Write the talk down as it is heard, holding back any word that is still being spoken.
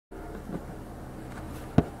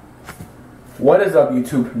What is up,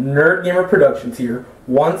 YouTube? Nerd Gamer Productions here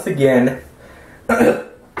once again. And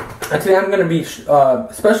today I'm going to be a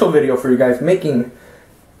special video for you guys, making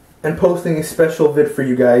and posting a special vid for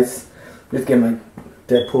you guys. Just get my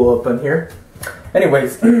Deadpool up on here.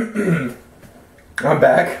 Anyways, I'm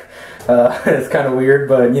back. It's kind of weird,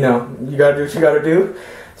 but you know, you gotta do what you gotta do.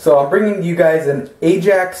 So I'm bringing you guys an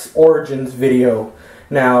Ajax Origins video.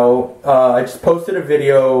 Now, I just posted a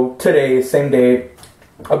video today, same day,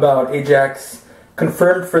 about Ajax,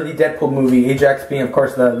 confirmed for the Deadpool movie. Ajax being, of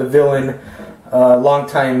course, the villain,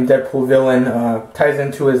 longtime Deadpool villain, ties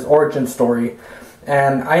into his origin story.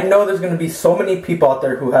 And I know there's going to be so many people out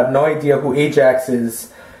there who have no idea who Ajax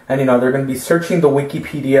is. And, you know, they're going to be searching the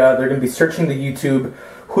Wikipedia, they're going to be searching the YouTube.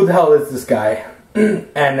 Who the hell is this guy?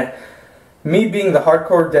 And me being the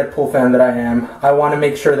hardcore Deadpool fan that I am, I want to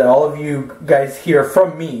make sure that all of you guys hear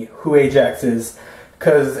from me who Ajax is.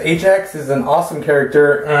 Because Ajax is an awesome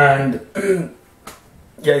character, and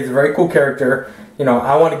yeah, he's a very cool character. You know,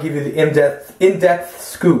 I want to give you the in-depth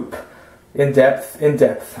scoop.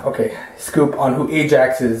 Okay, scoop on who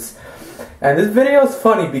Ajax is. And this video is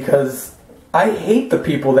funny because I hate the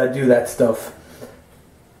people that do that stuff.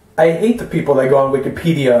 I hate the people that go on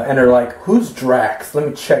Wikipedia and are like, who's Drax? Let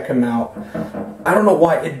me check him out. I don't know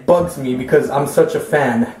why, it bugs me because I'm such a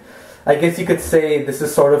fan. I guess you could say this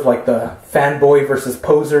is sort of like the fanboy versus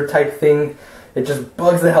poser type thing. It just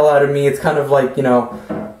bugs the hell out of me. It's kind of like, you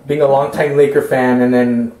know, being a longtime Laker fan and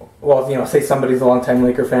then, well, you know, say somebody's a longtime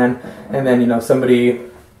Laker fan and then, you know, somebody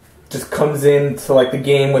just comes into like the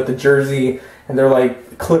game with the jersey and they're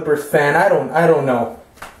like Clippers fan. I don't know.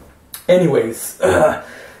 Anyways,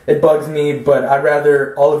 it bugs me, but I'd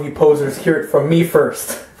rather all of you posers hear it from me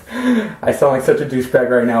first. I sound like such a douchebag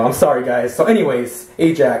right now. I'm sorry, guys. So anyways,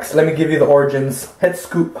 Ajax, let me give you the origins. Head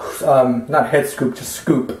scoop, not head scoop, just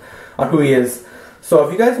scoop on who he is. So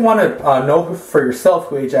if you guys want to know for yourself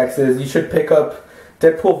who Ajax is, you should pick up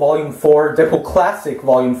Deadpool Volume 4, Deadpool Classic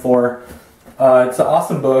Volume 4. It's an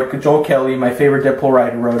awesome book. Joel Kelly, my favorite Deadpool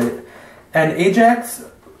writer, wrote it. And Ajax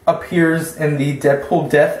appears in the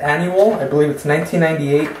Deadpool Death Annual. I believe it's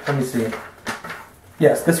 1998. Let me see.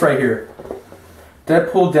 Yes, this right here.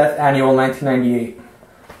 Deadpool Death Annual 1998.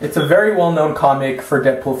 It's a very well-known comic for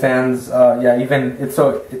Deadpool fans. Yeah, even it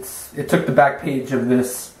took the back page of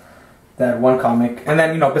that one comic. And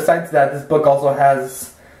then, you know, besides that, this book also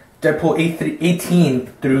has Deadpool 18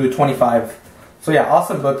 through 25. So yeah,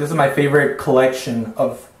 awesome book. This is my favorite collection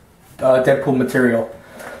of Deadpool material.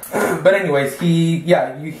 But anyways,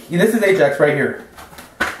 this is Ajax right here.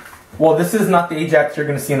 Well, this is not the Ajax you're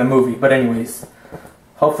going to see in the movie, but anyways,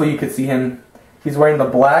 hopefully you could see him. He's wearing the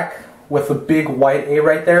black with a big white A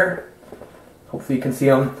right there. Hopefully you can see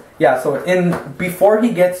him. Yeah, so before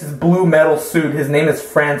he gets his blue metal suit, his name is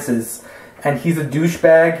Francis, and he's a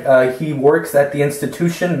douchebag. He works at the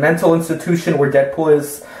mental institution where Deadpool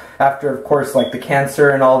is, after, of course, like the cancer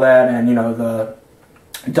and all that, and, you know, the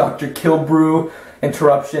Dr. Kilbrew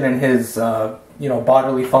interruption in his, you know,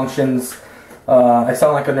 bodily functions. I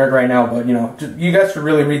sound like a nerd right now, but, you know, you guys should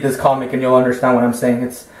really read this comic and you'll understand what I'm saying.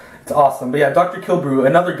 It's awesome. But yeah, Dr. Kilbrew,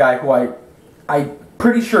 another guy who I'm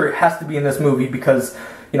pretty sure has to be in this movie because,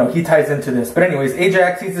 you know, he ties into this. But anyways,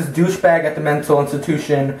 Ajax, he's this douchebag at the mental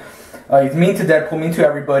institution. He's mean to Deadpool, mean to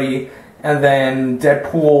everybody. And then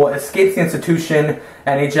Deadpool escapes the institution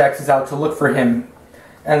and Ajax is out to look for him.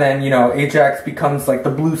 And then, you know, Ajax becomes like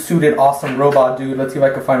the blue-suited awesome robot dude. Let's see if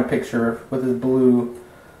I can find a picture with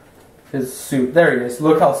his suit. There he is.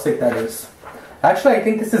 Look how sick that is. Actually, I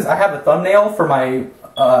think I have a thumbnail for my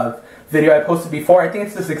video I posted before. I think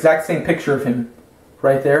it's this exact same picture of him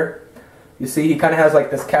right there. You see, he kind of has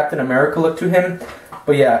like this Captain America look to him.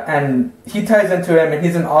 But yeah, and he ties into him, and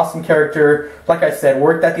he's an awesome character. Like I said,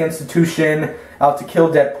 worked at the institution, out to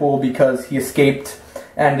kill Deadpool because he escaped,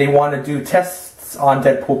 and they want to do tests on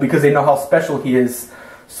Deadpool because they know how special he is.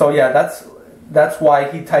 So yeah, that's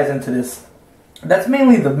why he ties into this. That's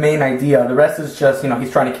mainly the main idea. The rest is just, you know,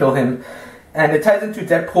 he's trying to kill him. And it ties into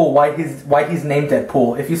Deadpool, why he's named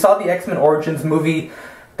Deadpool. If you saw the X-Men Origins movie,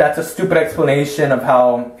 that's a stupid explanation of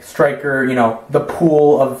how Stryker, you know, the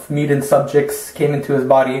pool of mutant subjects came into his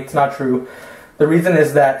body. It's not true. The reason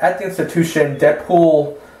is that at the institution,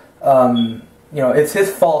 Deadpool, you know, it's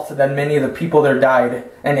his fault that many of the people there died,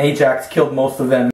 and Ajax killed most of them.